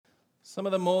Some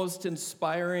of the most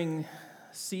inspiring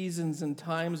seasons and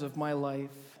times of my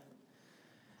life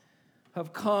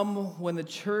have come when the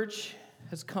church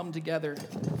has come together.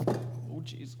 Oh,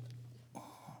 jeez.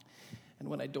 And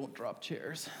when I don't drop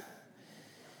chairs.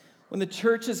 When the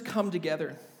church has come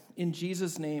together in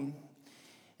Jesus' name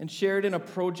and shared in a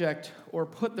project or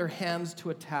put their hands to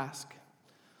a task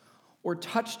or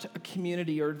touched a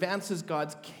community or advances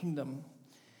God's kingdom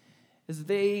as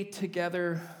they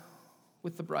together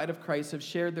with the bride of Christ have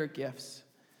shared their gifts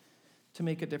to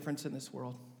make a difference in this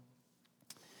world.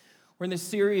 We're in this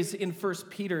series in 1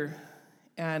 Peter,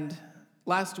 and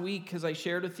last week, as I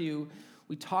shared with you,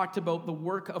 we talked about the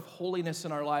work of holiness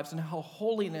in our lives and how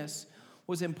holiness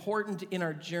was important in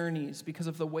our journeys because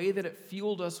of the way that it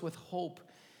fueled us with hope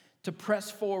to press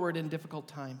forward in difficult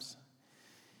times.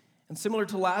 And similar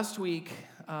to last week,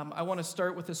 I want to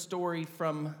start with a story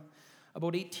from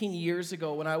about 18 years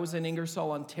ago when I was in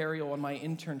Ingersoll, Ontario on my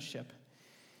internship.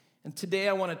 And today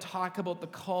I want to talk about the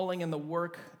calling and the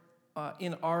work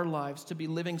in our lives to be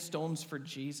living stones for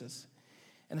Jesus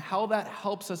and how that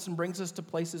helps us and brings us to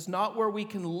places not where we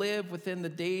can live within the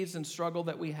days and struggle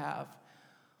that we have,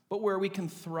 but where we can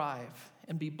thrive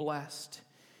and be blessed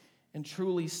and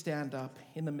truly stand up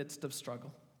in the midst of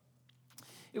struggle.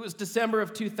 It was December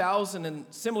of 2000, and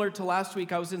similar to last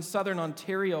week, I was in Southern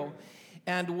Ontario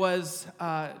and was,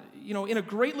 in a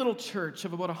great little church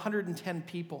of about 110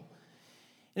 people.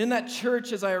 And in that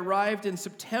church, as I arrived in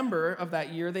September of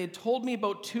that year, they had told me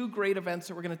about two great events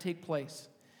that were going to take place.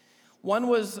 One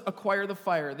was Acquire the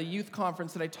Fire, the youth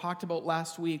conference that I talked about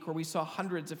last week, where we saw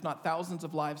hundreds, if not thousands,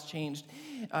 of lives changed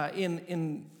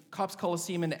in Copps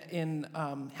Coliseum in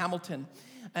Hamilton.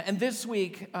 And this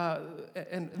week,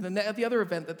 and the other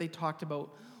event that they talked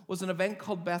about was an event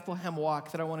called Bethlehem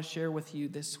Walk that I want to share with you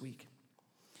this week.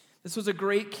 This was a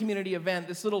great community event.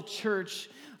 This little church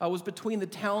was between the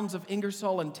towns of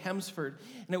Ingersoll and Thamesford,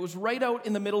 and it was right out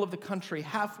in the middle of the country,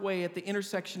 halfway at the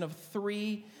intersection of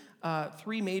three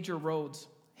major roads,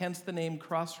 hence the name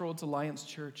Crossroads Alliance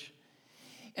Church.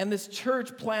 And this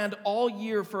church planned all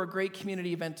year for a great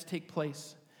community event to take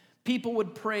place. People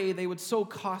would pray, they would sew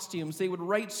costumes, they would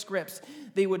write scripts,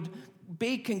 they would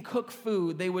bake and cook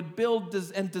food, they would build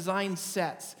and design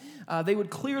sets. They would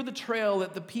clear the trail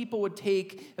that the people would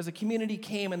take as a community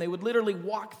came, and they would literally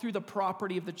walk through the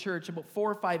property of the church, about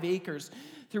 4 or 5 acres,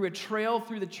 through a trail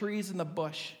through the trees and the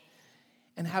bush,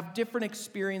 and have different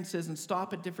experiences and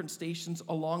stop at different stations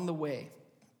along the way,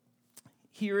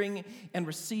 hearing and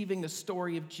receiving the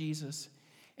story of Jesus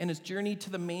and his journey to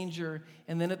the manger,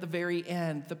 and then at the very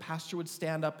end, the pastor would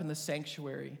stand up in the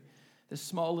sanctuary, this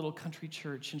small little country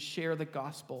church, and share the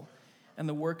gospel and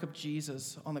the work of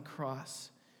Jesus on the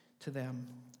cross to them.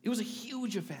 It was a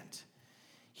huge event,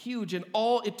 huge, and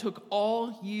it took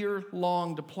all year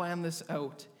long to plan this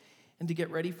out and to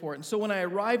get ready for it. And so when I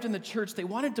arrived in the church, they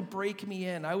wanted to break me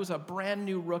in. I was a brand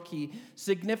new rookie,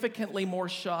 significantly more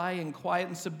shy and quiet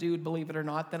and subdued, believe it or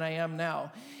not, than I am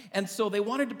now. And so they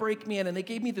wanted to break me in, and they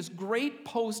gave me this great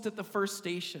post at the first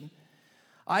station.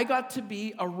 I got to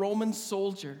be a Roman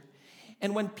soldier.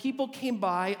 And when people came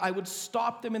by, I would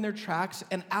stop them in their tracks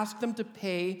and ask them to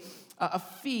pay a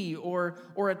fee or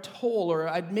a toll, or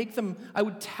I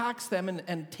would tax them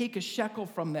and take a shekel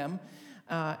from them,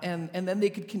 and then they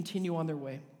could continue on their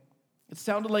way. It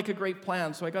sounded like a great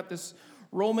plan, so I got this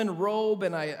Roman robe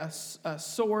and a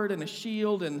sword and a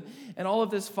shield and all of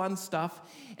this fun stuff.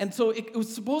 And so it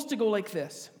was supposed to go like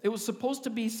this. It was supposed to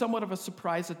be somewhat of a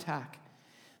surprise attack.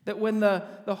 That when the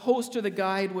host or the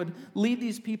guide would lead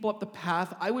these people up the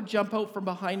path, I would jump out from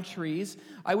behind trees.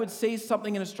 I would say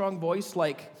something in a strong voice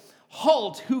like,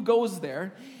 "Halt, who goes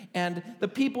there?" And the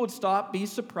people would stop, be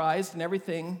surprised, and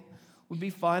everything would be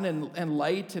fun and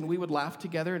light, and we would laugh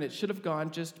together, and it should have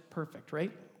gone just perfect,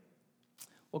 right?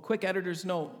 Well, quick editor's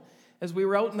note. As we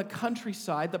were out in the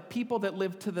countryside, the people that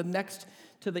lived to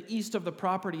the east of the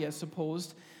property, I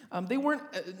suppose, they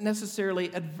weren't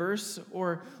necessarily adverse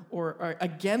or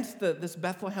against this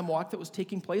Bethlehem walk that was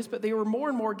taking place, but they were more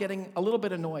and more getting a little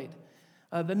bit annoyed.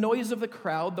 The noise of the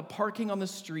crowd, the parking on the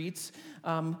streets,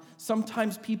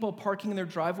 sometimes people parking in their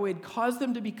driveway had caused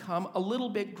them to become a little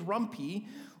bit grumpy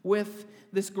with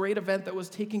this great event that was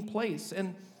taking place.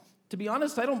 And to be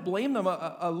honest, I don't blame them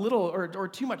a little or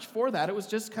too much for that. It was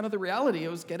just kind of the reality.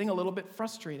 It was getting a little bit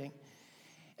frustrating.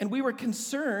 And we were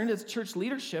concerned as church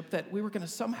leadership that we were going to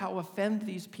somehow offend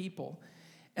these people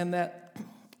and that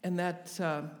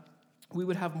we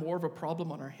would have more of a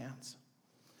problem on our hands.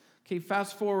 Okay,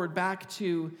 fast forward back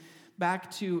to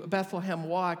Bethlehem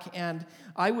Walk, and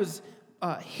I was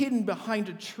hidden behind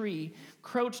a tree,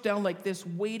 crouched down like this,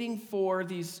 waiting for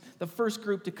the first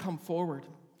group to come forward.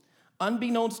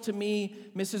 Unbeknownst to me,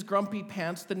 Mrs. Grumpy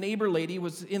Pants, the neighbor lady,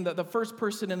 was in the first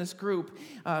person in this group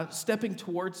stepping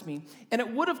towards me. And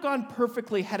it would have gone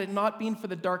perfectly had it not been for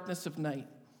the darkness of night.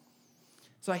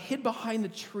 So I hid behind the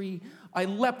tree. I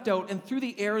leapt out, and through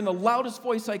the air, in the loudest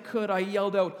voice I could, I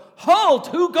yelled out, "Halt!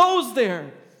 Who goes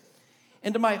there?"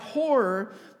 And to my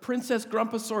horror, Princess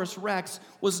Grumposaurus Rex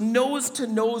was nose to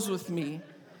nose with me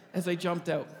as I jumped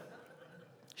out.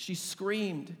 She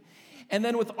screamed. And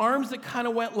then with arms that kind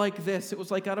of went like this, it was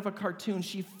like out of a cartoon,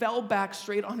 she fell back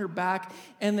straight on her back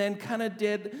and then kind of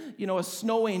did, a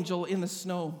snow angel in the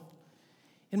snow.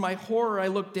 In my horror, I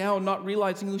looked down, not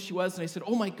realizing who she was, and I said,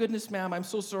 "Oh my goodness, ma'am, I'm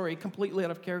so sorry," completely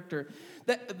out of character.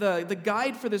 The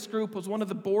guide for this group was one of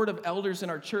the board of elders in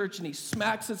our church, and he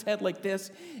smacks his head like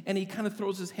this, and he kind of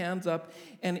throws his hands up,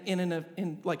 and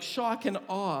in like shock and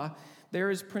awe, there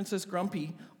is Princess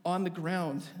Grumpy on the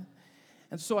ground.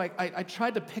 And so I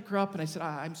tried to pick her up, and I said,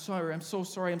 "I'm sorry, I'm so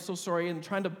sorry, I'm so sorry," and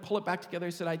trying to pull it back together,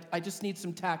 I said, I just need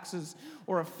some taxes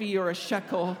or a fee or a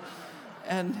shekel,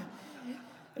 and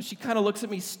she kind of looks at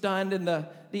me stunned, and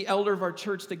the elder of our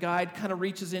church, the guide, kind of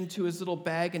reaches into his little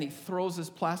bag, and he throws this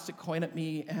plastic coin at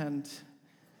me, and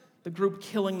the group,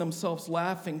 killing themselves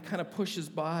laughing, kind of pushes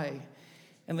by,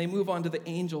 and they move on to the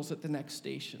angels at the next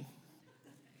station.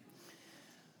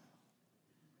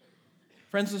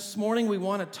 Friends, this morning we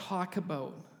want to talk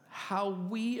about how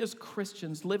we as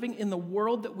Christians, living in the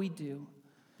world that we do,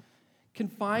 can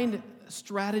find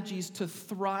strategies to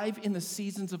thrive in the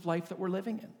seasons of life that we're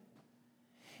living in.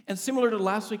 And similar to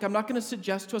last week, I'm not going to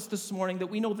suggest to us this morning that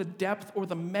we know the depth or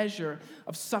the measure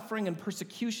of suffering and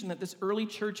persecution that this early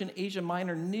church in Asia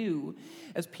Minor knew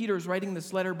as Peter is writing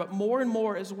this letter. But more and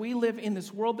more, as we live in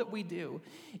this world that we do,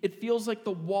 it feels like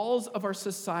the walls of our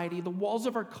society, the walls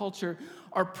of our culture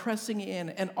are pressing in.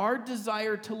 And our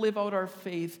desire to live out our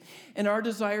faith and our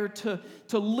desire to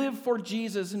live for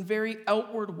Jesus in very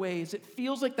outward ways, it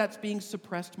feels like that's being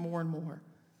suppressed more and more.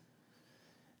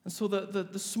 And so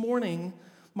this morning,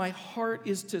 my heart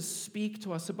is to speak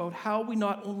to us about how we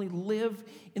not only live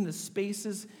in the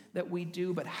spaces that we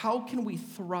do, but how can we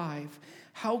thrive?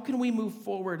 How can we move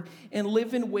forward and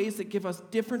live in ways that give us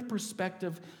different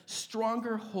perspective,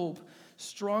 stronger hope,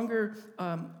 stronger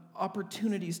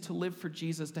opportunities to live for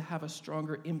Jesus, to have a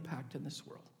stronger impact in this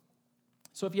world?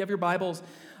 So if you have your Bibles,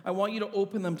 I want you to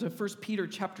open them to 1 Peter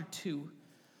chapter 2.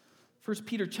 1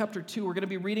 Peter chapter 2, we're going to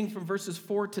be reading from verses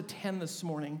 4 to 10 this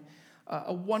morning.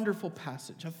 A wonderful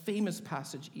passage, a famous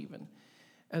passage even,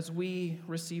 as we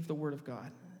receive the Word of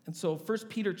God. And so 1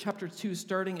 Peter chapter 2,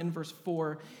 starting in verse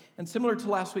 4, and similar to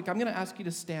last week, I'm going to ask you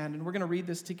to stand, and we're going to read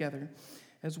this together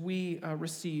as we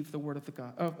receive the Word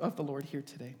of the Lord here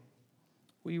today.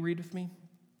 Will you read with me?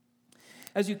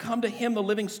 As you come to him, the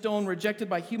living stone, rejected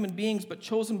by human beings, but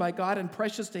chosen by God and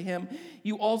precious to him,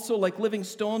 you also, like living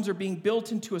stones, are being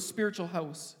built into a spiritual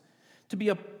house, to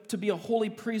be a holy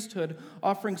priesthood,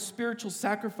 offering spiritual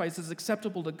sacrifices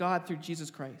acceptable to God through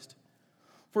Jesus Christ.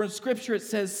 For in Scripture it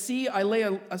says, "See, I lay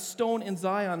a stone in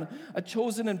Zion, a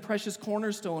chosen and precious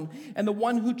cornerstone, and the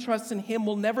one who trusts in him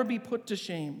will never be put to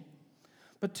shame.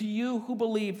 But to you who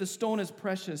believe, the stone is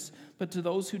precious, but to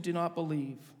those who do not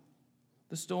believe,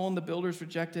 the stone the builders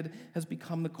rejected has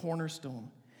become the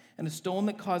cornerstone, and a stone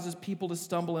that causes people to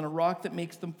stumble, and a rock that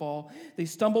makes them fall. They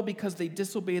stumble because they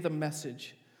disobey the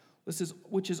message,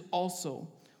 which is also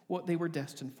what they were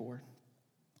destined for.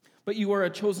 But you are a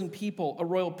chosen people, a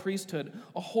royal priesthood,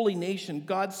 a holy nation,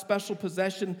 God's special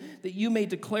possession, that you may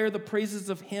declare the praises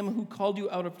of him who called you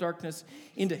out of darkness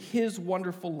into his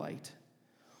wonderful light.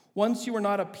 Once you were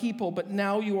not a people, but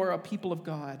now you are a people of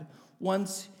God.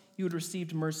 Once you had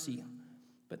received mercy,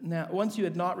 once you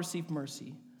had not received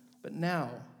mercy, but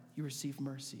now you receive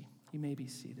mercy." You may be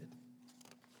seated.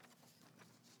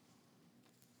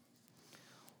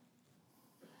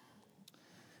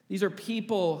 These are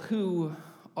people who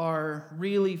are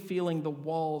really feeling the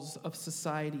walls of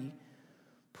society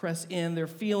press in. They're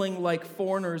feeling like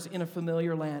foreigners in a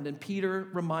familiar land. And Peter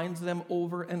reminds them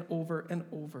over and over and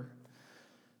over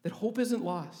that hope isn't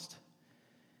lost.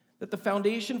 That the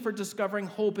foundation for discovering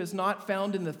hope is not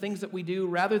found in the things that we do,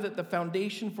 rather that the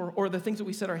foundation or the things that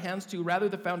we set our hands to, rather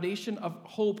the foundation of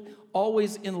hope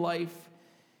always in life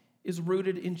is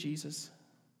rooted in Jesus.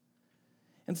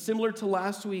 And similar to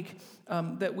last week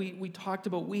that we talked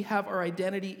about, we have our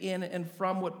identity in and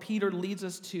from what Peter leads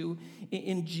us to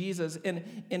in Jesus.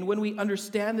 And when we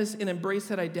understand this and embrace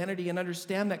that identity and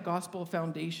understand that gospel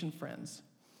foundation, friends,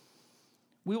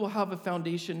 we will have a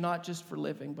foundation not just for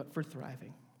living, but for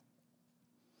thriving.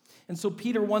 And so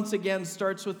Peter once again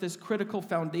starts with this critical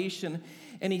foundation,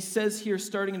 and he says here,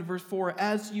 starting in verse 4,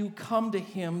 "As you come to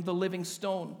him, the living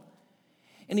stone."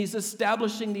 and he's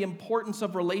establishing the importance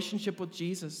of relationship with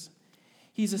Jesus.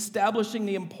 He's establishing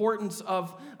the importance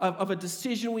of a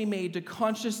decision we made to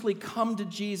consciously come to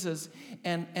Jesus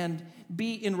and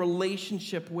be in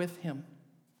relationship with him.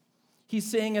 He's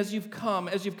saying, as you've come,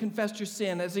 as you've confessed your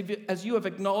sin, as you have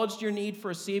acknowledged your need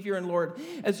for a Savior and Lord,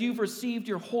 as you've received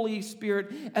your Holy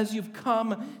Spirit, as you've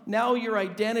come, now your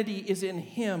identity is in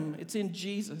him. It's in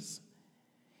Jesus.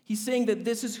 He's saying that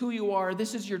this is who you are.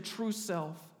 This is your true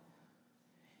self.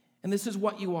 And this is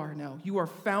what you are now. You are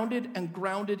founded and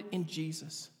grounded in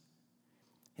Jesus.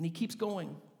 And he keeps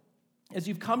going. As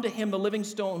you've come to him, the living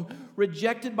stone,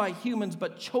 rejected by humans,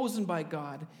 but chosen by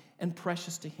God and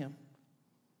precious to him.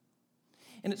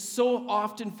 And it's so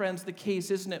often, friends, the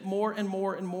case, isn't it? More and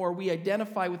more and more, we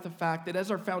identify with the fact that as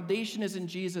our foundation is in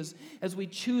Jesus, as we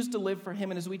choose to live for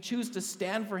him and as we choose to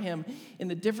stand for him in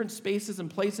the different spaces and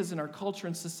places in our culture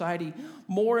and society,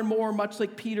 more and more, much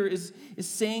like Peter is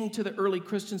saying to the early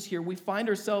Christians here, we find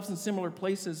ourselves in similar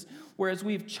places where as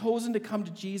we've chosen to come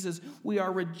to Jesus, we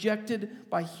are rejected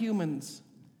by humans.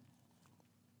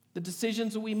 The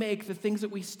decisions that we make, the things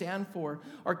that we stand for,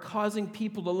 are causing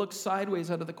people to look sideways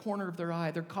out of the corner of their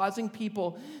eye. They're causing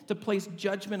people to place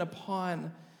judgment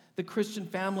upon the Christian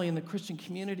family and the Christian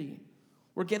community.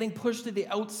 We're getting pushed to the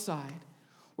outside.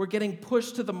 We're getting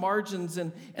pushed to the margins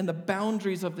and the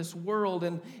boundaries of this world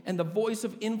and the voice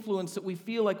of influence that we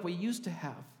feel like we used to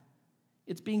have.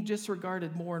 It's being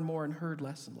disregarded more and more and heard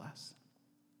less and less.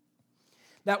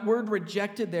 That word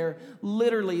rejected there,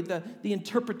 literally, the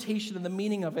interpretation and the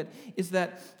meaning of it is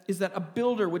that a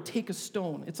builder would take a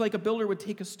stone. It's like a builder would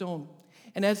take a stone.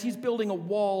 And as he's building a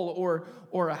wall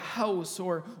or a house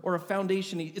or a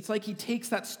foundation, it's like he takes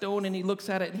that stone and he looks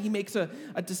at it and he makes a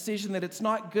decision that it's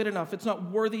not good enough, it's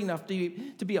not worthy enough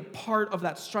to be a part of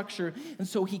that structure. And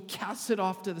so he casts it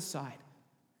off to the side.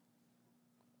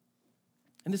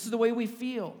 And this is the way we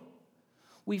feel.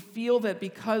 We feel that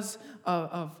because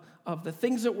of the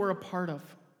things that we're a part of,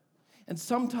 and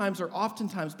sometimes or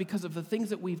oftentimes because of the things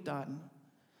that we've done,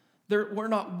 we're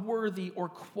not worthy or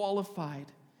qualified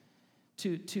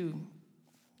to do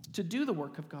the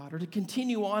work of God or to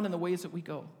continue on in the ways that we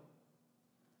go.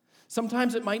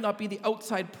 Sometimes it might not be the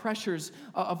outside pressures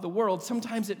of the world.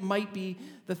 Sometimes it might be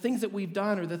the things that we've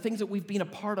done or the things that we've been a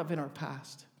part of in our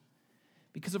past.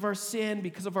 Because of our sin,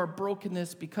 because of our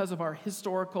brokenness, because of our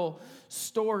historical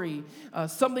story,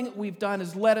 something that we've done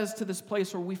has led us to this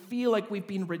place where we feel like we've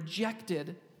been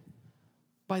rejected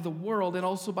by the world and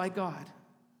also by God.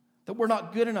 That we're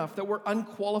not good enough, that we're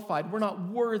unqualified, we're not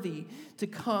worthy to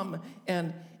come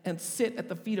and sit at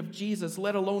the feet of Jesus,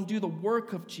 let alone do the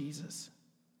work of Jesus.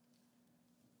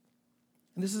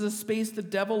 And this is a space the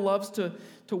devil loves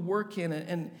to work in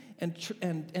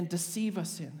and deceive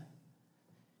us in.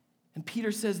 And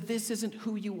Peter says, this isn't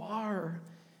who you are.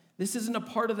 This isn't a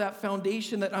part of that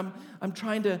foundation that I'm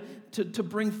trying to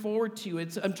bring forward to you.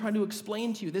 I'm trying to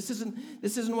explain to you. This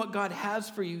isn't what God has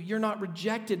for you. You're not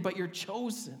rejected, but you're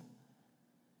chosen.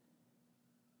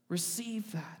 Receive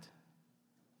that.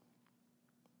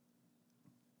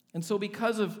 And so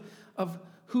because of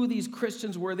who these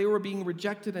Christians were, they were being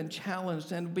rejected and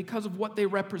challenged. And because of what they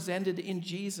represented in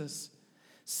Jesus,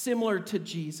 similar to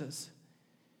Jesus,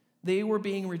 they were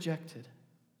being rejected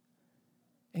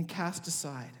and cast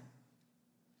aside.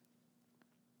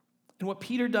 And what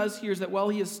Peter does here is that while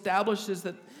he establishes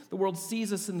that the world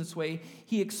sees us in this way,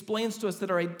 he explains to us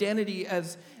that our identity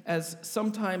as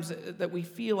sometimes that we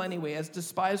feel anyway, as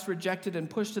despised, rejected, and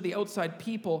pushed to the outside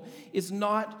people is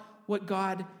not what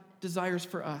God desires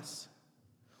for us.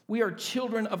 We are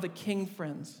children of the King,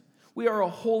 friends. We are a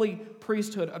holy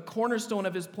priesthood, a cornerstone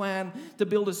of his plan to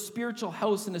build a spiritual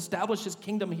house and establish his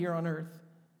kingdom here on earth.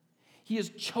 He has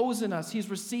chosen us. He's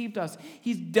received us.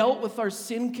 He's dealt with our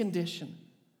sin condition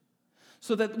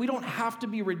so that we don't have to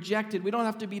be rejected. We don't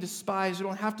have to be despised. We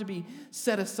don't have to be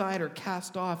set aside or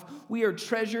cast off. We are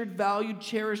treasured, valued,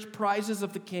 cherished prizes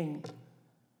of the King.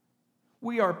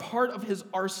 We are part of his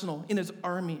arsenal in his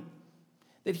army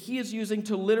that he is using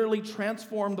to literally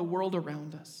transform the world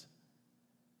around us.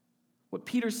 What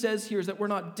Peter says here is that we're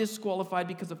not disqualified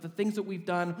because of the things that we've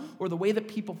done or the way that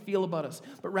people feel about us,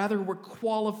 but rather we're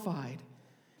qualified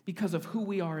because of who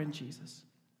we are in Jesus.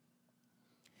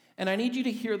 And I need you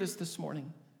to hear this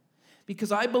morning,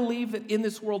 because I believe that in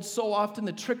this world so often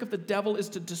the trick of the devil is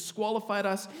to disqualify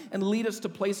us and lead us to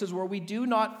places where we do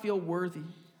not feel worthy.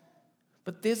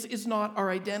 But this is not our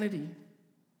identity.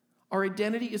 Our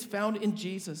identity is found in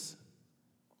Jesus.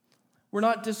 We're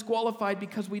not disqualified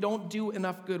because we don't do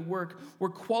enough good work. We're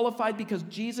qualified because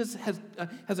Jesus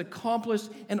has accomplished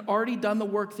and already done the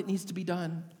work that needs to be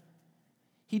done.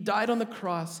 He died on the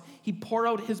cross. He poured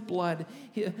out his blood.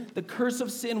 The curse of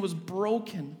sin was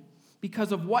broken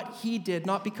because of what he did,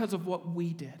 not because of what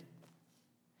we did.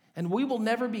 And we will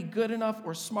never be good enough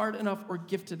or smart enough or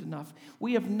gifted enough.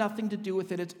 We have nothing to do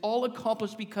with it. It's all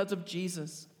accomplished because of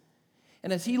Jesus.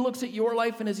 And as he looks at your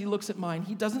life and as he looks at mine,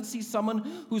 he doesn't see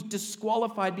someone who's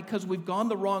disqualified because we've gone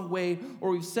the wrong way or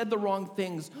we've said the wrong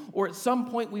things or at some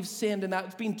point we've sinned and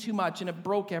that's been too much and it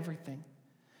broke everything.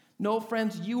 No,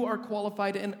 friends, you are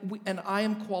qualified and I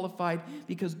am qualified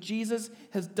because Jesus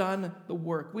has done the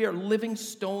work. We are living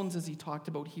stones, as he talked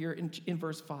about here in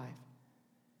verse 5.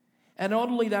 And not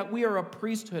only that, we are a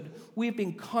priesthood. We have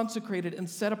been consecrated and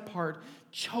set apart,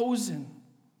 chosen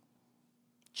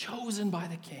by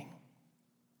the King.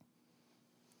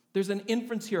 There's an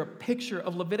inference here, a picture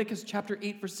of Leviticus chapter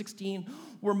 8, verse 16,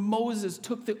 where Moses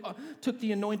took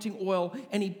the anointing oil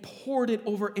and he poured it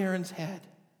over Aaron's head.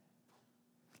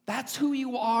 That's who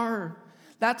you are.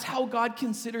 That's how God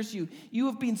considers you. You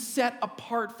have been set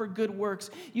apart for good works.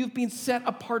 You've been set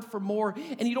apart for more,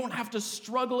 and you don't have to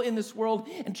struggle in this world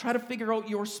and try to figure out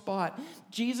your spot.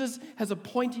 Jesus has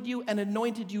appointed you and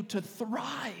anointed you to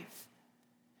thrive,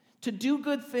 to do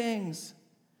good things,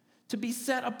 to be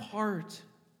set apart.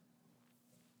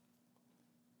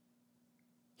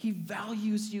 He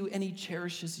values you and he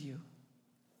cherishes you.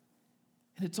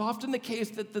 And it's often the case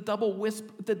that the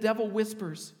devil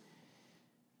whispers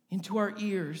into our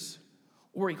ears,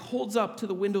 or he holds up to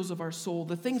the windows of our soul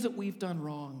the things that we've done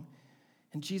wrong.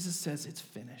 And Jesus says, it's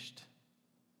finished.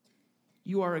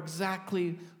 You are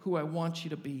exactly who I want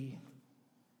you to be.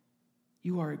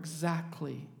 You are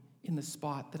exactly in the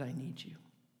spot that I need you.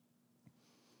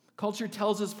 Culture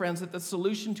tells us, friends, that the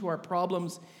solution to our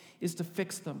problems is to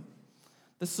fix them.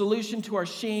 The solution to our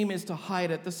shame is to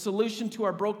hide it. The solution to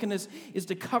our brokenness is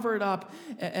to cover it up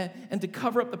and to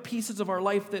cover up the pieces of our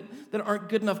life that aren't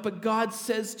good enough. But God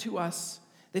says to us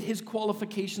that his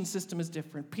qualification system is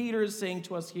different. Peter is saying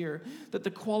to us here that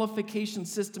the qualification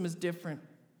system is different.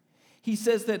 He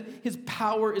says that his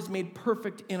power is made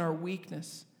perfect in our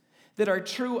weakness, that our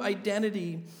true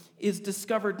identity is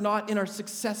discovered not in our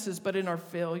successes but in our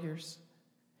failures.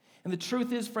 And the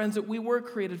truth is, friends, that we were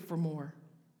created for more.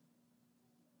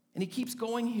 And he keeps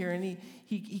going here, and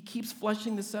he keeps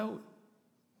fleshing this out.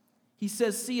 He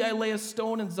says, see, I lay a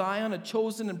stone in Zion, a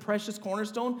chosen and precious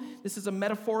cornerstone. This is a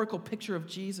metaphorical picture of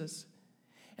Jesus.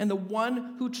 And the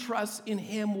one who trusts in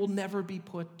him will never be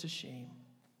put to shame.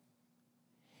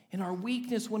 In our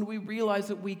weakness, when we realize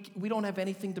that we don't have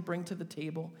anything to bring to the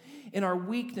table, in our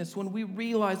weakness, when we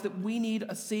realize that we need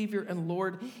a Savior and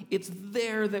Lord, it's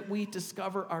there that we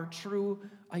discover our true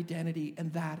identity,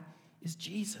 and that is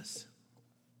Jesus.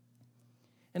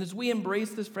 And as we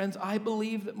embrace this, friends, I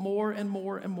believe that more and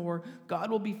more and more, God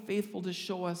will be faithful to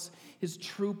show us his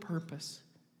true purpose.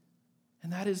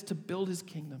 And that is to build his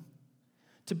kingdom,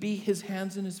 to be his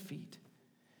hands and his feet,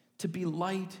 to be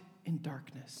light in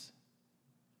darkness.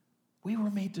 We were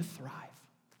made to thrive.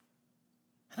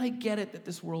 And I get it that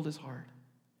this world is hard.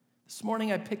 This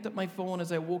morning I picked up my phone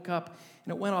as I woke up,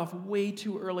 and it went off way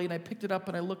too early, and I picked it up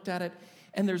and I looked at it,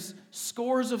 and there's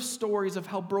scores of stories of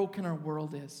how broken our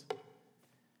world is.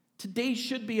 Today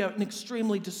should be an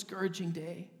extremely discouraging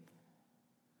day.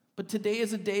 But today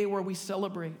is a day where we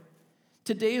celebrate.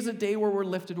 Today is a day where we're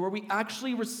lifted, where we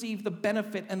actually receive the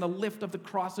benefit and the lift of the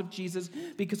cross of Jesus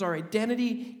because our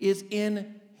identity is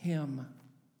in him.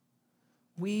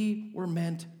 We were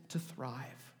meant to thrive.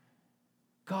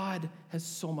 God has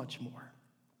so much more.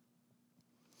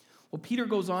 Well, Peter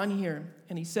goes on here,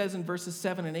 and he says in verses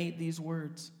 7 and 8 these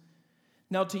words.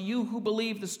 Now to you who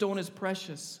believe the stone is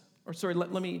precious,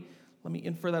 let me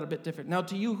infer that a bit different. Now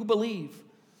to you who believe,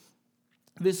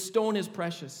 this stone is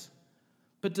precious.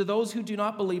 But to those who do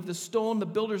not believe, the stone the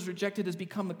builders rejected has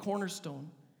become the cornerstone,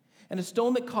 and a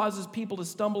stone that causes people to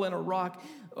stumble, and a rock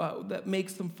that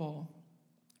makes them fall.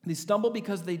 They stumble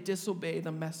because they disobey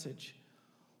the message,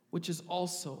 which is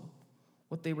also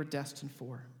what they were destined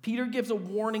for. Peter gives a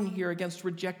warning here against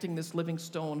rejecting this living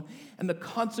stone and the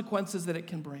consequences that it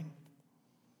can bring.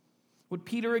 What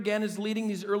Peter, again, is leading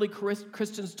these early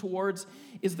Christians towards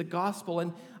is the gospel.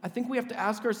 And I think we have to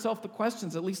ask ourselves the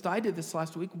questions, at least I did this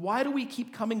last week. Why do we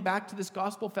keep coming back to this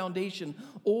gospel foundation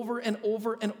over and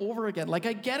over and over again? Like,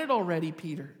 I get it already,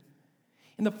 Peter.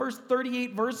 In the first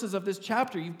 38 verses of this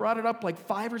chapter, you've brought it up like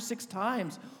 5 or 6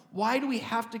 times. Why do we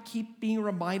have to keep being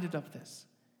reminded of this?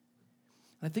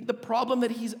 And I think the problem that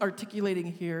he's articulating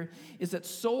here is that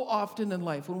so often in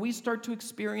life, when we start to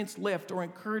experience lift or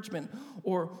encouragement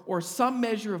or some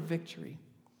measure of victory,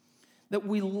 that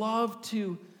we love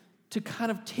to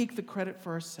kind of take the credit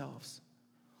for ourselves.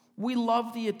 We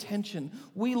love the attention.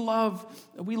 We love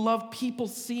people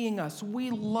seeing us.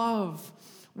 We love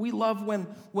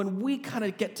when we kind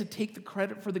of get to take the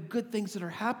credit for the good things that are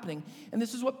happening. And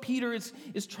this is what Peter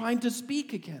is trying to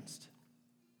speak against.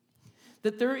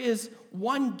 That there is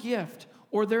one gift,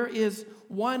 or there is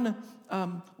one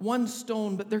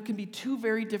stone, but there can be two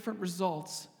very different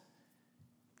results.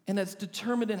 And that's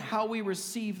determined in how we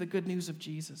receive the good news of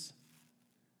Jesus.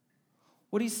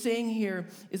 What he's saying here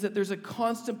is that there's a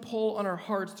constant pull on our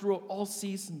hearts throughout all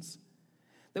seasons.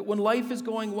 That when life is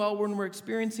going well, when we're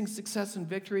experiencing success and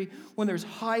victory, when there's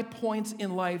high points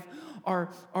in life,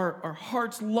 our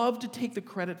hearts love to take the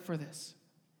credit for this.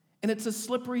 And it's a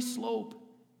slippery slope.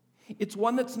 It's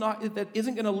one that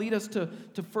isn't going to lead us to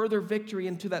further victory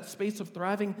into that space of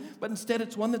thriving, but instead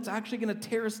it's one that's actually going to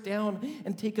tear us down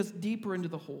and take us deeper into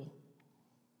the hole.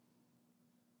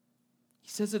 He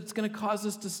says that it's going to cause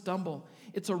us to stumble.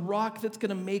 It's a rock that's going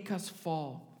to make us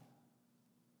fall.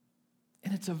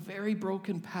 And it's a very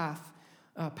broken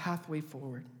pathway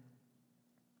forward.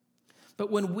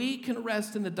 But when we can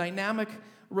rest in the dynamic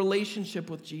relationship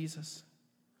with Jesus,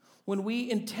 when we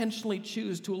intentionally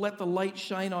choose to let the light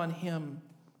shine on him,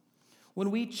 when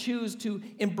we choose to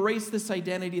embrace this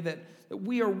identity that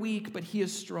we are weak, but he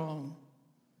is strong,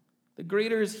 the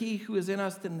greater is he who is in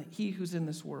us than he who's in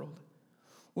this world.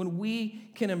 When we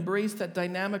can embrace that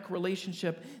dynamic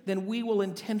relationship, then we will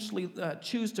intentionally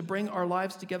choose to bring our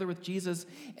lives together with Jesus,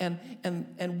 and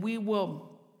we will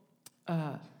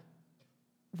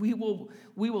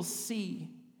see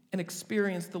and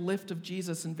experience the lift of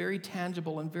Jesus in very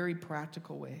tangible and very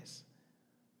practical ways.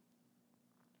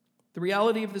 The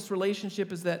reality of this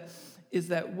relationship is that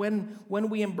when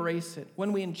we embrace it,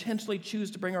 when we intentionally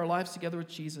choose to bring our lives together with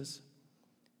Jesus,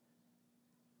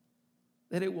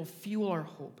 that it will fuel our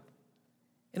hope.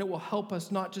 And it will help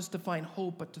us not just to find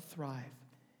hope, but to thrive.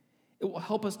 It will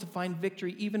help us to find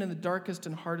victory even in the darkest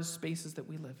and hardest spaces that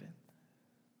we live in.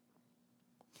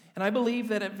 And I believe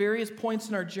that at various points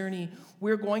in our journey,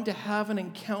 we're going to have an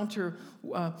encounter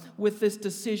with this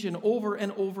decision over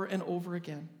and over and over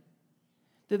again.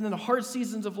 That in the hard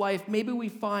seasons of life, maybe we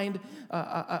find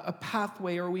a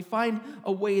pathway, or we find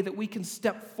a way that we can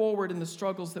step forward in the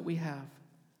struggles that we have.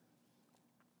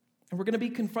 And we're going to be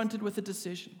confronted with a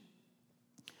decision.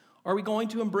 Are we going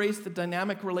to embrace the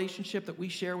dynamic relationship that we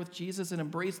share with Jesus and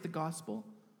embrace the gospel?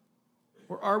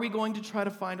 Or are we going to try to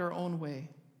find our own way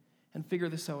and figure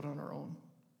this out on our own?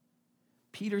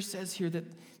 Peter says here that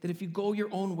if you go your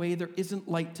own way, there isn't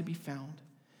light to be found.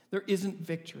 There isn't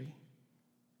victory.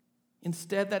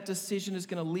 Instead, that decision is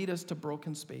going to lead us to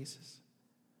broken spaces.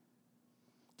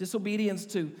 Disobedience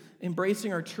to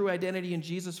embracing our true identity in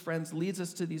Jesus, friends, leads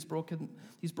us to these broken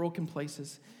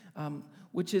places,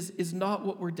 which is not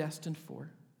what we're destined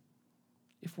for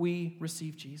if we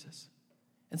receive Jesus.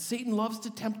 And Satan loves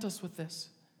to tempt us with this.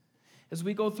 As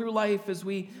we go through life, as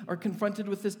we are confronted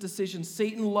with this decision,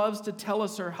 Satan loves to tell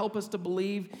us or help us to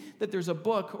believe that there's a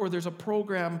book or there's a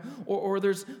program or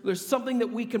there's something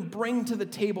that we can bring to the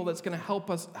table that's going to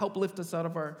help lift us out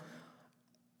of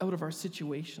our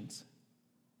situations.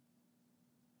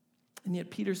 And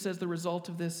yet Peter says the result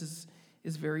of this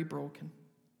is very broken.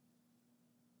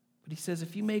 But he says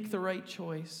if you make the right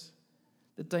choice,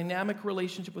 the dynamic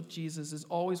relationship with Jesus is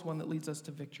always one that leads us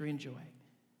to victory and joy,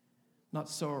 not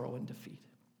sorrow and defeat.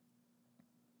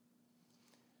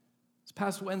 This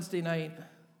past Wednesday night, I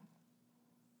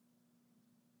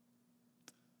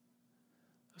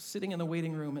was sitting in the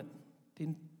waiting room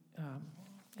in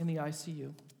the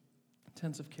ICU,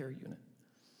 intensive care unit.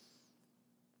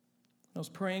 I was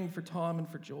praying for Tom and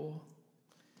for Joel.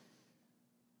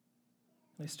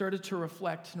 And I started to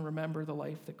reflect and remember the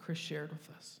life that Chris shared with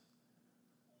us.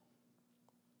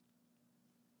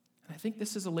 And I think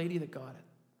this is a lady that got it.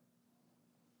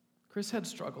 Chris had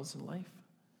struggles in life.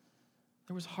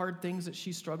 There was hard things that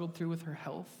she struggled through with her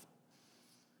health.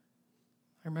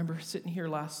 I remember sitting here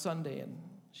last Sunday, and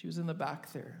she was in the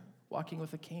back there, walking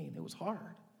with a cane. It was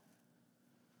hard.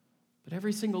 But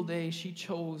every single day she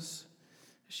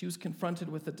was confronted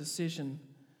with a decision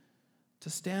to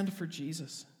stand for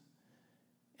Jesus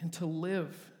and to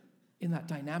live in that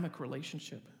dynamic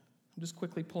relationship. I'm just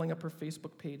quickly pulling up her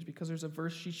Facebook page because there's a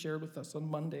verse she shared with us on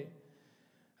Monday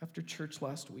after church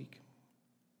last week.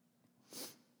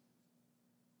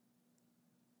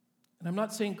 And I'm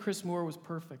not saying Chris Moore was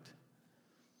perfect,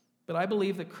 but I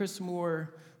believe that Chris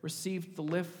Moore received the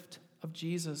lift of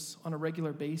Jesus on a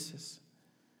regular basis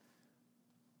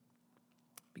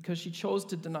because she chose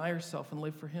to deny herself and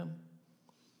live for him.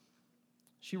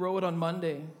 She wrote on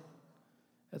Monday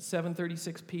at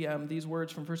 7:36 p.m. these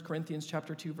words from 1 Corinthians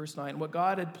chapter 2, verse 9. What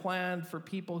God had planned for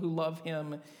people who love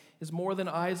him is more than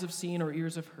eyes have seen or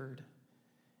ears have heard.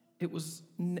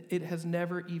 It has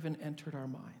never even entered our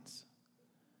minds.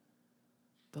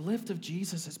 The lift of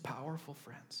Jesus is powerful,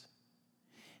 friends.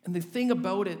 And the thing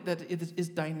about it that it is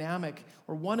dynamic,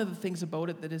 or one of the things about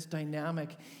it that is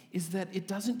dynamic, is that it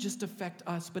doesn't just affect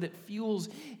us, but it fuels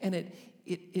and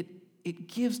it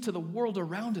gives to the world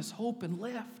around us hope and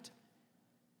lift.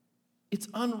 It's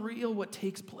unreal what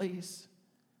takes place.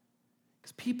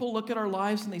 Because people look at our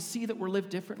lives and they see that we're lived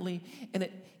differently, and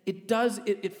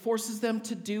it forces them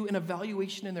to do an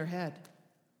evaluation in their head.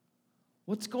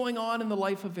 What's going on in the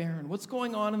life of Aaron? What's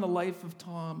going on in the life of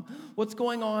Tom? What's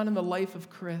going on in the life of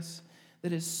Chris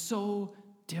that is so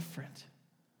different?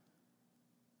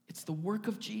 It's the work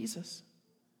of Jesus.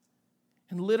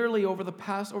 And literally over the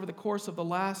course of the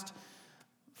last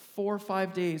 4 or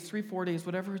 5 days, 3, 4 days,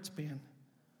 whatever it's been,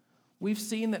 we've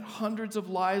seen that hundreds of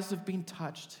lives have been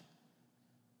touched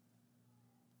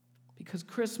because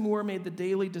Chris Moore made the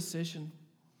daily decision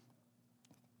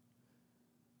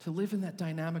to live in that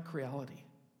dynamic reality,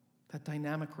 that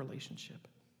dynamic relationship.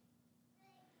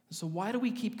 So why do we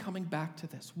keep coming back to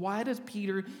this? Why does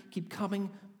Peter keep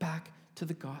coming back to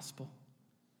the gospel?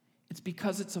 It's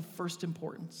because it's of first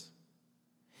importance.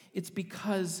 It's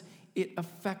because it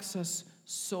affects us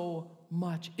so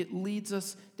much. It leads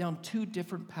us down 2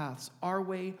 different paths, our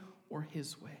way or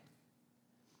his way.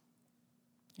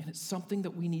 And it's something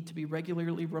that we need to be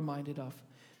regularly reminded of,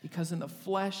 because in the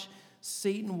flesh,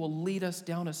 Satan will lead us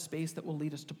down a space that will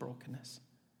lead us to brokenness.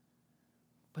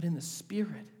 But in the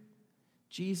Spirit,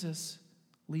 Jesus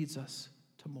leads us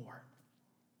to more.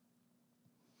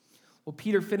 Well,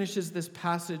 Peter finishes this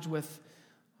passage with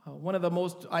one of the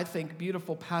most, I think,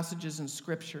 beautiful passages in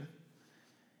Scripture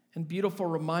and beautiful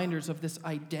reminders of this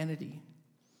identity.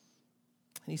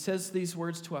 And he says these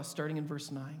words to us, starting in verse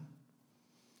 9.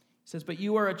 He says, "But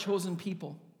you are a chosen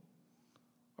people,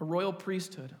 a royal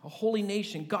priesthood, a holy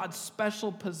nation, God's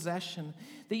special possession,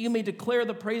 that you may declare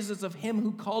the praises of him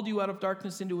who called you out of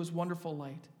darkness into his wonderful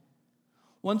light.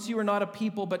 Once you were not a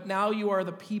people, but now you are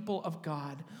the people of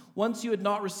God. Once you had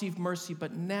not received mercy,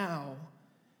 but now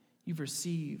you've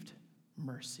received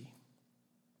mercy."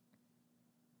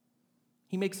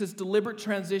 He makes this deliberate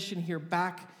transition here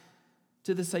back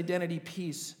to this identity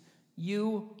piece.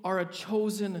 You are a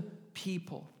chosen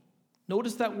people.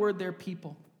 Notice that word there,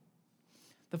 people.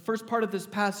 The first part of this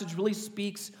passage really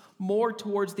speaks more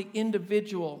towards the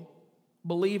individual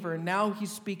believer. Now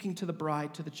he's speaking to the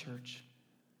bride, to the church.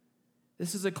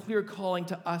 This is a clear calling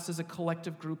to us as a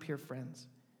collective group here, friends.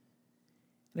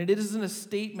 And it isn't a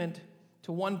statement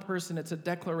to one person, it's a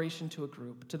declaration to a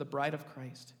group, to the bride of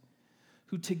Christ,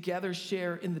 who together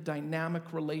share in the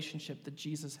dynamic relationship that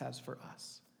Jesus has for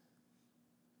us.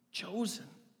 Chosen.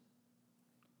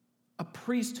 A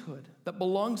priesthood that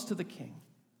belongs to the King.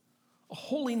 A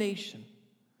holy nation,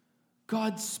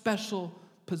 God's special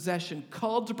possession,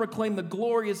 called to proclaim the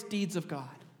glorious deeds of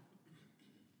God.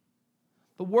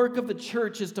 The work of the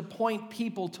church is to point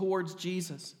people towards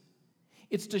Jesus.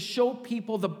 It's to show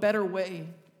people the better way.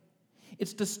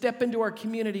 It's to step into our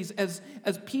communities as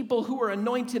people who are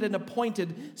anointed and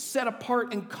appointed, set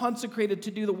apart and consecrated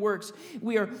to do the works.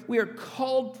 We are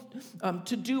called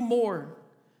to do more,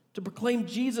 to proclaim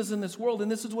Jesus in this world.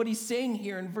 And this is what he's saying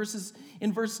here in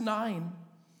verse 9,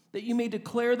 that you may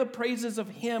declare the praises of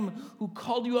him who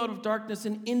called you out of darkness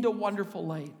and into wonderful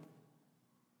light.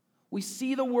 We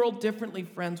see the world differently,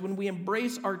 friends, when we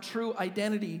embrace our true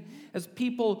identity as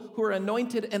people who are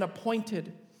anointed and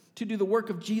appointed to do the work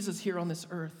of Jesus here on this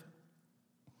earth.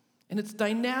 And it's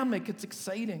dynamic, it's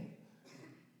exciting.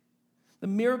 The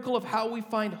miracle of how we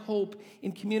find hope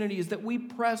in community is that we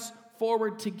press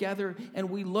forward together and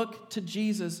we look to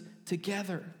Jesus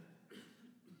together.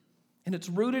 And it's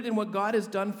rooted in what God has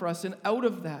done for us, and out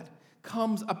of that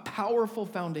comes a powerful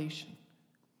foundation.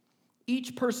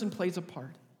 Each person plays a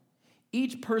part.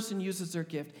 Each person uses their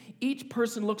gift. Each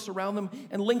person looks around them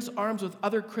and links arms with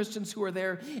other Christians who are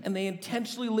there, and they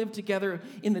intentionally live together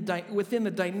within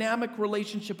the dynamic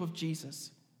relationship of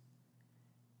Jesus.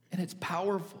 And it's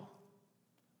powerful.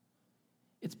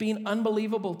 It's been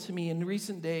unbelievable to me in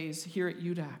recent days here at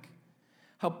UDAC,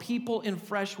 how people in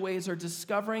fresh ways are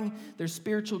discovering their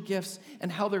spiritual gifts and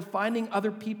how they're finding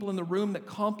other people in the room that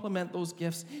complement those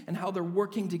gifts and how they're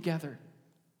working together.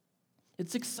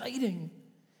 It's exciting.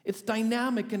 It's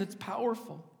dynamic and it's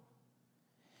powerful.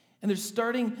 And there's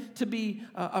starting to be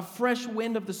a fresh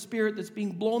wind of the Spirit that's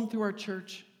being blown through our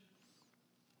church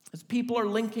as people are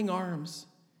linking arms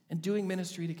and doing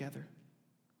ministry together.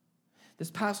 This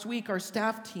past week, our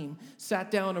staff team sat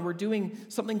down and we're doing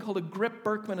something called a Grip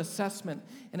Berkman assessment.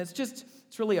 And it's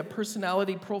really a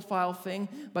personality profile thing,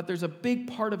 but there's a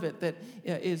big part of it that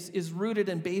is rooted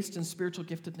and based in spiritual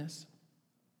giftedness.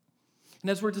 And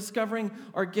as we're discovering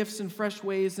our gifts in fresh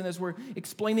ways and as we're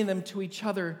explaining them to each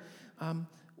other,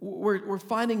 we're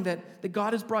finding that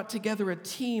God has brought together a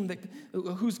team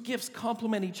whose gifts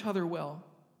complement each other well.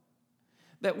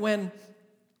 That when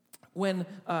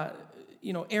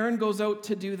Aaron goes out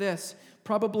to do this,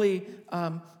 probably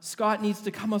Scott needs to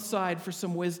come aside for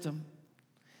some wisdom.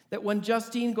 That when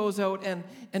Justine goes out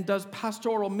and does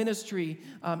pastoral ministry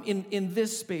in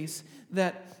this space,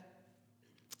 that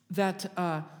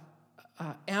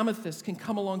Amethyst can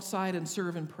come alongside and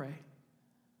serve and pray.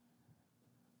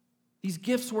 These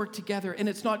gifts work together, and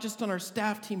it's not just on our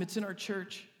staff team, it's in our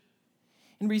church.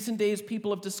 In recent days,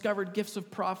 people have discovered gifts of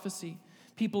prophecy.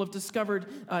 People have discovered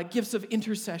gifts of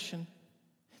intercession.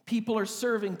 People are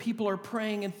serving, people are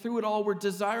praying, and through it all, we're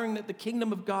desiring that the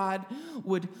kingdom of God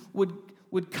would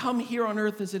come here on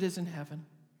earth as it is in heaven.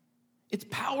 It's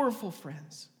powerful,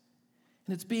 friends,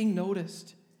 and it's being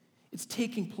noticed. It's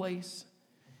taking place,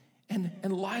 and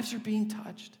lives are being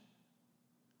touched.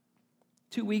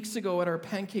 2 weeks ago at our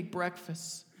pancake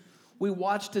breakfast, we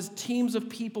watched as teams of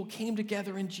people came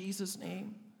together in Jesus'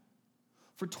 name.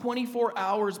 For 24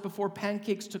 hours before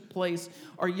pancakes took place,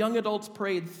 our young adults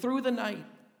prayed through the night.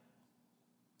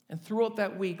 And throughout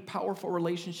that week, powerful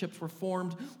relationships were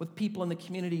formed with people in the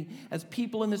community as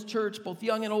people in this church, both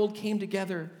young and old, came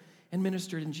together and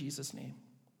ministered in Jesus' name.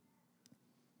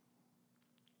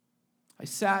 I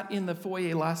sat in the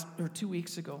foyer 2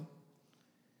 weeks ago,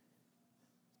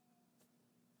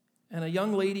 and a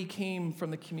young lady came from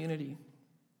the community,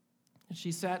 and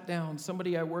she sat down,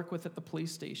 somebody I work with at the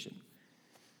police station.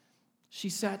 She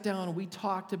sat down, and we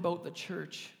talked about the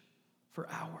church for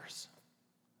hours.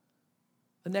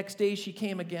 The next day, she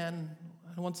came again,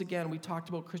 and once again, we talked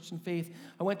about Christian faith.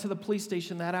 I went to the police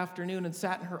station that afternoon and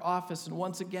sat in her office, and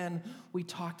once again, we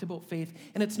talked about faith.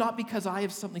 And it's not because I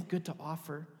have something good to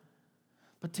offer,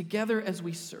 but together as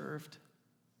we served,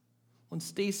 when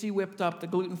Stacy whipped up the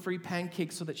gluten-free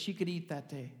pancakes so that she could eat that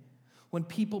day, when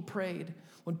people prayed,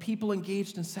 when people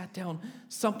engaged and sat down,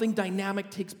 something dynamic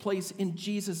takes place in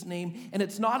Jesus' name. And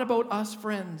it's not about us,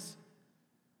 friends.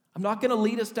 I'm not going to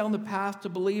lead us down the path to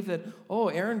believe that,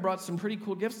 Aaron brought some pretty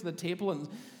cool gifts to the table and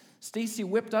Stacy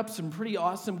whipped up some pretty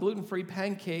awesome gluten-free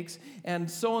pancakes and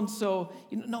so-and-so.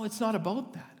 No, it's not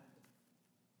about that.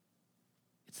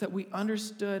 It's that we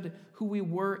understood who we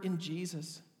were in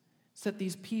Jesus. It's that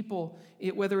these people,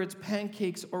 whether it's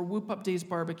pancakes or Whoop Up Days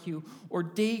barbecue or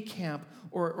day camp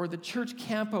or the church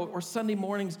camp out or Sunday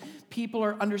mornings, people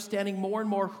are understanding more and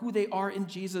more who they are in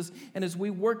Jesus. And as we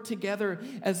work together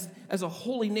as a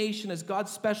holy nation, as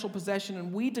God's special possession,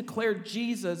 and we declare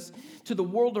Jesus to the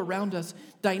world around us,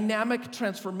 dynamic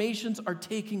transformations are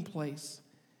taking place.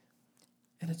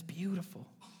 And it's beautiful.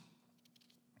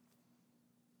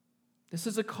 This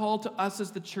is a call to us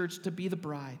as the church to be the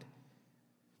bride,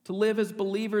 to live as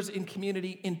believers in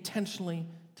community intentionally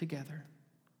together.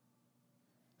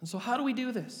 And so how do we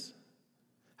do this?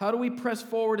 How do we press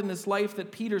forward in this life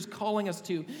that Peter's calling us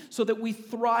to so that we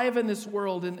thrive in this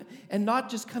world and not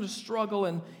just kind of struggle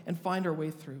and find our way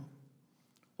through?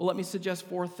 Well, let me suggest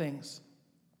 4 things.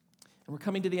 And we're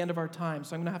coming to the end of our time,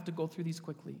 so I'm going to have to go through these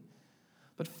quickly.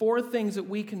 But 4 things that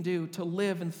we can do to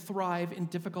live and thrive in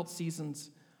difficult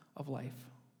seasons of life.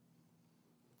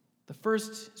 The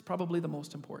first is probably the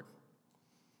most important.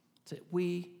 It's that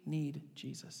we need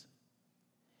Jesus.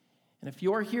 And if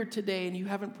you're here today and you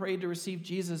haven't prayed to receive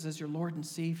Jesus as your Lord and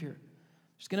Savior,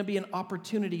 there's going to be an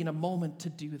opportunity in a moment to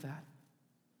do that.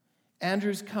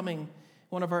 Andrew's coming,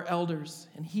 one of our elders,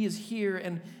 and he is here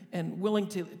and willing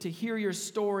to hear your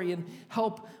story and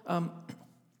help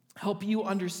you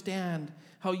understand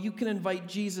how you can invite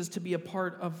Jesus to be a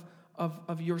part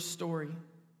of your story.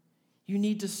 You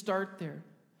need to start there,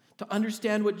 to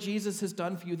understand what Jesus has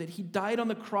done for you, that he died on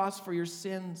the cross for your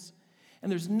sins.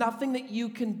 And there's nothing that you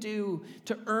can do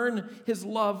to earn his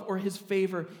love or his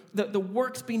favor. The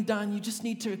work's being done. You just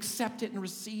need to accept it and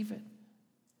receive it.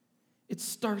 It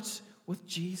starts with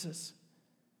Jesus.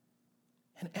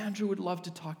 And Andrew would love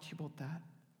to talk to you about that.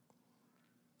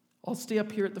 I'll stay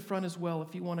up here at the front as well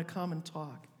if you want to come and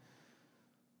talk.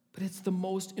 But it's the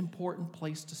most important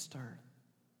place to start.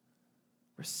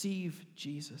 Receive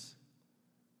Jesus.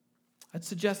 I'd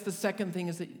suggest the second thing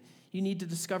is that you need to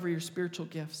discover your spiritual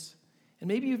gifts. And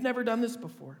maybe you've never done this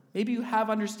before. Maybe you have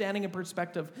understanding and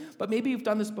perspective, but maybe you've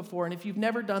done this before. And if you've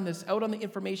never done this, out on the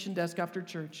information desk after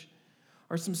church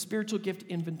are some spiritual gift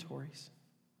inventories.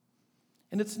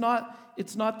 And it's not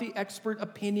the expert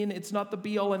opinion, it's not the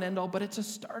be-all and end-all, but it's a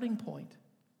starting point.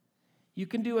 You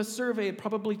can do a survey, it'd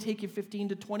probably take you 15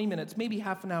 to 20 minutes, maybe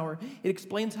half an hour. It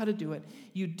explains how to do it.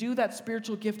 You do that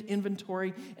spiritual gift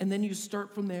inventory, and then you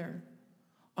start from there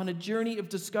on a journey of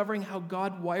discovering how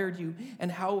God wired you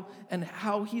and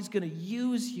how He's going to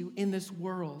use you in this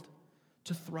world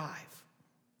to thrive.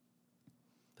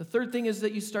 The third thing is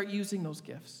that you start using those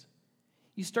gifts.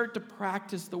 You start to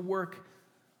practice the work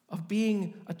of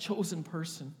being a chosen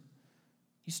person.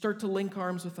 You start to link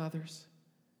arms with others.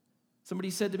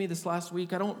 Somebody said to me this last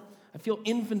week, I feel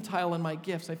infantile in my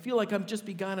gifts. I feel like I've just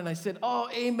begun. And I said, oh,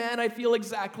 amen, I feel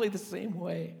exactly the same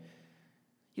way.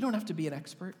 You don't have to be an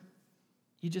expert.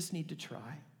 You just need to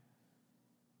try.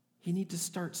 You need to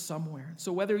start somewhere.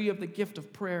 So whether you have the gift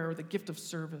of prayer or the gift of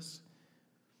service,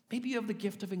 maybe you have the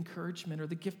gift of encouragement or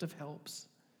the gift of helps.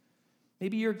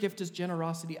 Maybe your gift is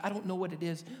generosity. I don't know what it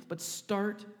is, but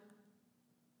start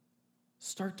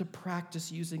to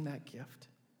practice using that gift.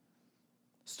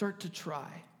 Start to try.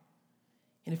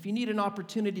 And if you need an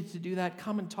opportunity to do that,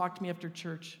 come and talk to me after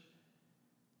church,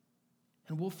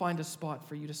 and we'll find a spot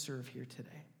for you to serve here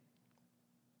today.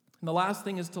 And the last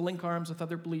thing is to link arms with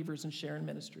other believers and share in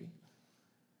ministry.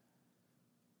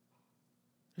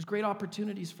 There's great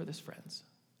opportunities for this, friends.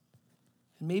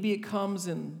 And maybe it comes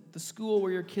in the school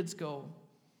where your kids go,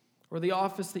 or the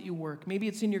office that you work. Maybe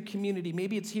it's in your community.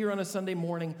 Maybe it's here on a Sunday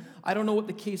morning. I don't know what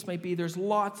the case might be. There's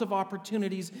lots of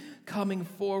opportunities coming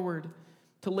forward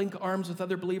to link arms with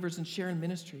other believers and share in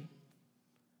ministry.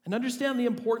 And understand the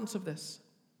importance of this.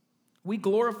 We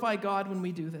glorify God when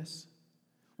we do this.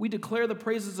 We declare the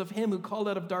praises of Him who called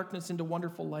out of darkness into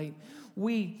wonderful light.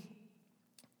 We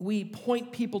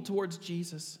point people towards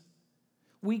Jesus.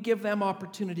 We give them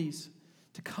opportunities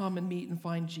to come and meet and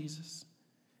find Jesus.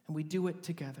 And we do it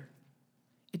together.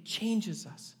 It changes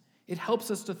us. It helps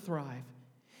us to thrive.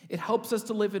 It helps us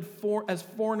to live as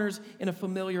foreigners in a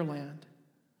familiar land.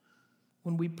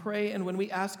 When we pray and when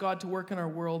we ask God to work in our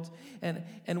world, and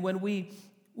when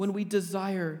we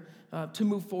desire to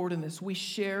move forward in this, we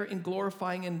share in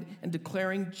glorifying and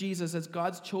declaring Jesus as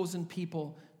God's chosen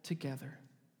people together.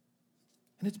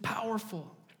 And it's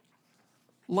powerful.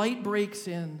 Light breaks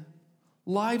in.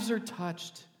 Lives are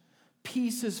touched.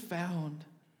 Peace is found.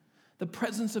 The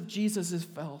presence of Jesus is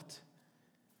felt.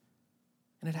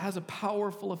 And it has a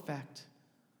powerful effect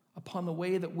upon the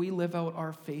way that we live out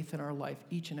our faith in our life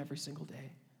each and every single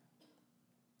day.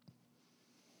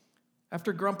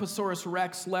 After Grumposaurus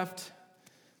Rex left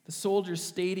the soldiers'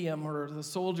 stadium, or the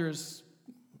soldiers'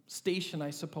 station,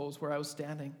 I suppose, where I was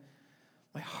standing,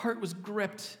 my heart was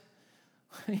gripped.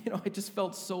 I just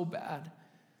felt so bad.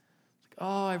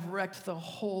 Oh, I've wrecked the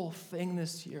whole thing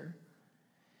this year.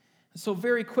 So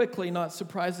very quickly, not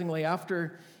surprisingly,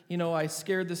 after, I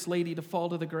scared this lady to fall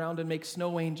to the ground and make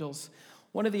snow angels,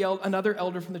 another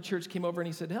elder from the church came over and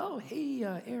he said, oh, hey,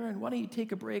 Aaron, why don't you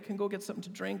take a break and go get something to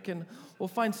drink and we'll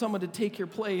find someone to take your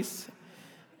place.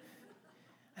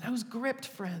 And I was gripped,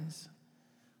 friends.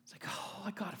 It's like, oh,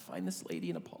 I got to find this lady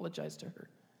and apologize to her.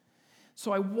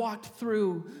 So I walked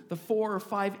through the 4 or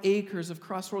 5 acres of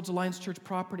Crossroads Alliance Church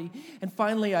property, and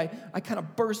finally I kind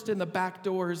of burst in the back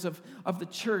doors of the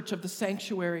church, of the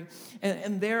sanctuary,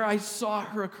 and there I saw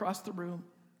her across the room.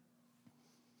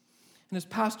 And as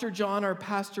Pastor John, our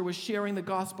pastor, was sharing the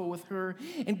gospel with her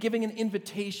and giving an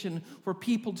invitation for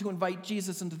people to invite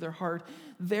Jesus into their heart,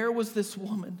 there was this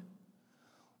woman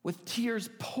with tears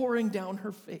pouring down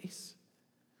her face,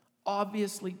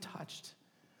 obviously touched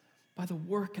by the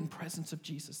work and presence of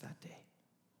Jesus that day.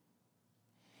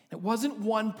 It wasn't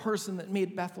one person that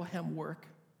made Bethlehem work.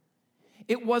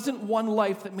 It wasn't one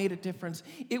life that made a difference.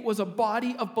 It was a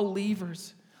body of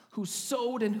believers who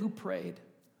sowed and who prayed,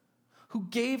 who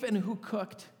gave and who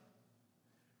cooked,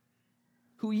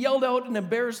 who yelled out and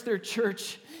embarrassed their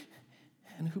church,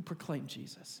 and who proclaimed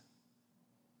Jesus.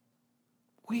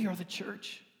 We are the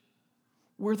church.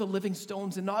 We're the living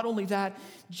stones. And not only that,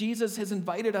 Jesus has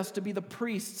invited us to be the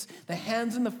priests, the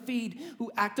hands and the feet,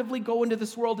 who actively go into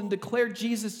this world and declare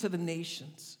Jesus to the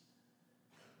nations.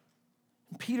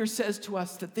 And Peter says to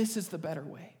us that this is the better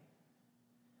way.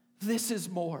 This is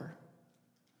more.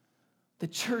 The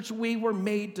church, we were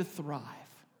made to thrive.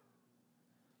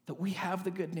 That we have the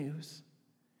good news.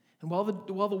 And while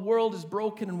the world is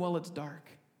broken and while it's dark,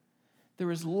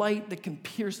 there is light that can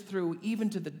pierce through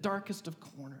even to the darkest of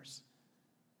corners.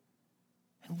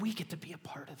 And we get to be a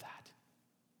part of that.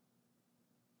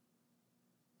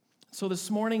 So this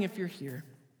morning, if you're here,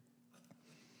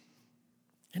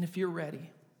 and if you're ready,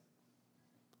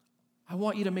 I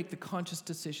want you to make the conscious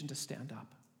decision to stand up.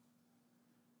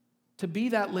 To be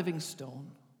that living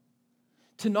stone.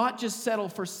 To not just settle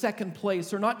for second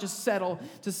place or not just settle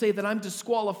to say that I'm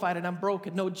disqualified and I'm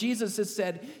broken. No, Jesus has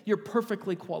said, you're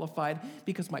perfectly qualified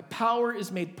because my power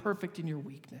is made perfect in your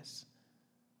weakness.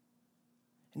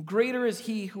 And greater is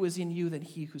he who is in you than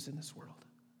he who's in this world.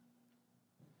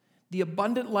 The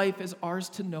abundant life is ours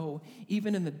to know,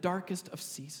 even in the darkest of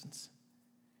seasons.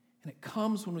 And it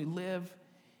comes when we live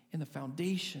in the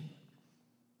foundation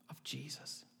of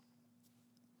Jesus.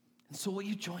 And so will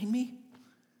you join me?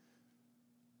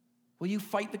 Will you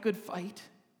fight the good fight?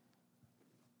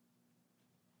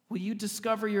 Will you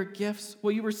discover your gifts?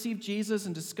 Will you receive Jesus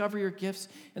and discover your gifts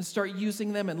and start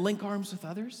using them and link arms with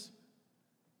others?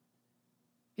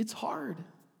 It's hard.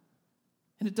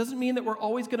 And it doesn't mean that we're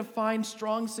always going to find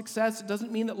strong success. It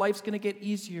doesn't mean that life's going to get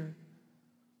easier.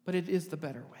 But it is the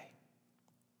better way.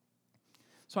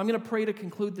 So I'm going to pray to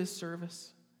conclude this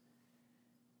service.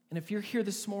 And if you're here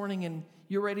this morning and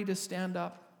you're ready to stand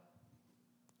up,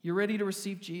 you're ready to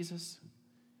receive Jesus,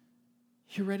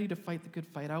 you're ready to fight the good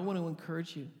fight, I want to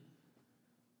encourage you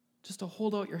just to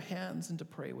hold out your hands and to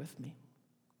pray with me.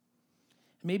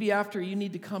 Maybe after you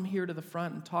need to come here to the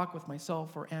front and talk with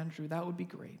myself or Andrew, that would be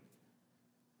great.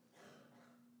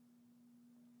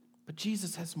 But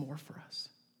Jesus has more for us.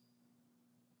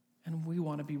 And we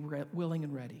want to be willing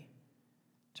and ready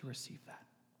to receive that.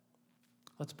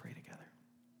 Let's pray together.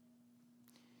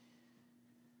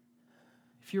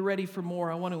 If you're ready for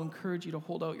more, I want to encourage you to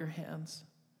hold out your hands.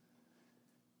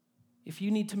 If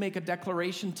you need to make a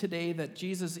declaration today that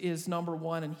Jesus is number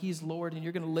one and he's Lord and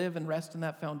you're going to live and rest in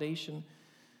that foundation,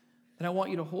 then I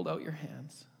want you to hold out your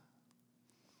hands.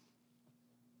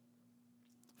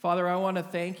 Father, I want to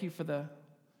thank you for the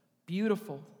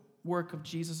beautiful work of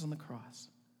Jesus on the cross.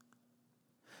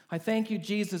 I thank you,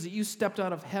 Jesus, that you stepped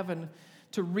out of heaven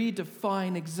to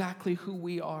redefine exactly who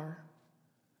we are.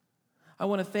 I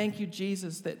want to thank you,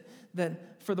 Jesus,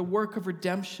 that for the work of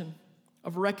redemption,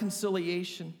 of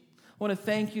reconciliation. I want to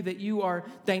thank you that you are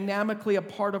dynamically a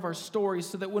part of our story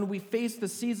so that when we face the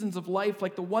seasons of life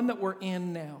like the one that we're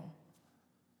in now,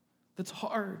 that's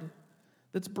hard,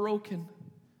 that's broken,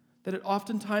 that it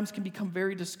oftentimes can become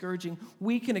very discouraging,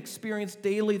 we can experience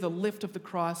daily the lift of the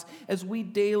cross as we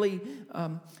daily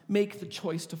make the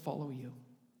choice to follow you.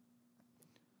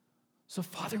 So,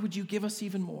 Father, would you give us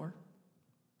even more?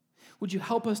 Would you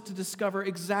help us to discover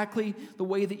exactly the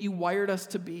way that you wired us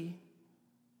to be?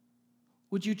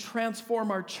 Would you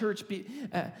transform our church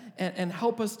and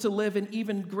help us to live in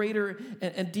even greater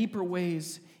and deeper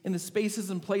ways in the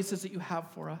spaces and places that you have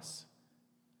for us?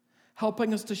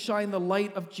 Helping us to shine the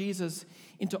light of Jesus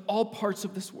into all parts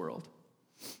of this world.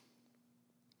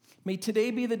 May today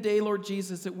be the day, Lord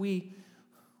Jesus, that we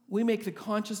make the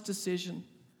conscious decision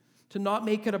to not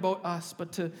make it about us,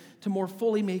 but to more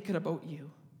fully make it about you.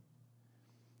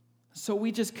 So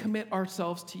we just commit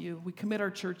ourselves to you. We commit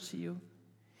our church to you.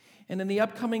 And in the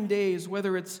upcoming days,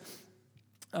 whether it's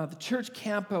the church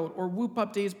camp out or Whoop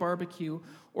Up Days barbecue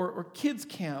or kids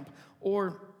camp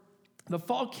or the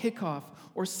fall kickoff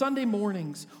or Sunday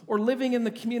mornings or living in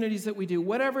the communities that we do,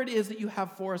 whatever it is that you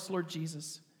have for us, Lord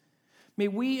Jesus, may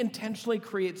we intentionally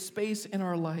create space in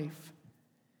our life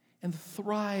and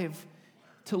thrive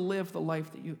to live the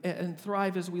life that you, and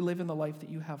thrive as we live in the life that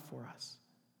you have for us.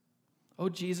 Oh,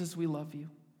 Jesus, we love you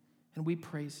and we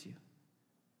praise you.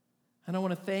 And I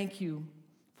want to thank you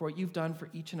for what you've done for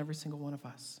each and every single one of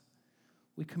us.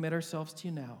 We commit ourselves to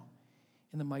you now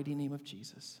in the mighty name of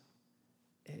Jesus.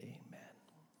 Amen.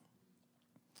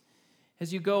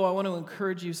 As you go, I want to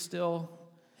encourage you still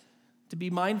to be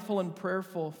mindful and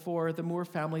prayerful for the Moore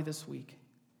family this week.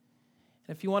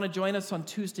 And if you want to join us on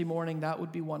Tuesday morning, that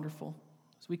would be wonderful.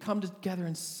 As we come together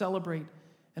and celebrate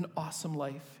an awesome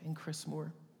life in Chris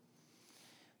Moore.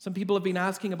 Some people have been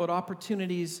asking about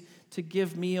opportunities to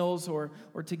give meals or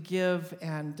to give,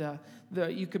 and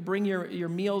you could bring your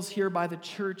meals here by the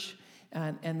church,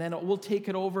 and then we'll take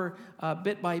it over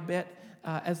bit by bit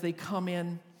as they come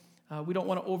in. We don't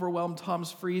want to overwhelm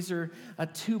Tom's freezer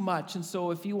too much, and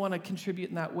so if you want to contribute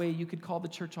in that way, you could call the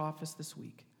church office this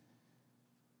week.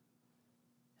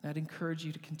 And I'd encourage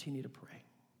you to continue to pray.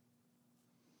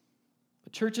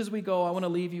 But church, as we go, I want to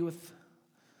leave you with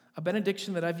a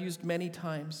benediction that I've used many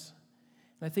times,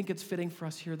 and I think it's fitting for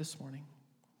us here this morning.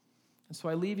 And so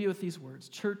I leave you with these words.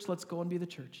 Church, let's go and be the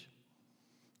church.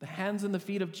 The hands and the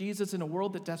feet of Jesus in a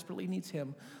world that desperately needs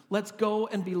him. Let's go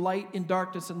and be light in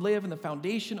darkness and live in the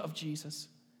foundation of Jesus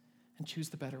and choose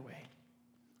the better way.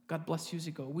 God bless you as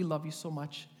you go. We love you so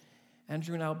much.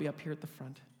 Andrew and I will be up here at the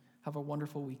front. Have a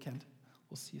wonderful weekend.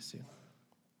 We'll see you soon.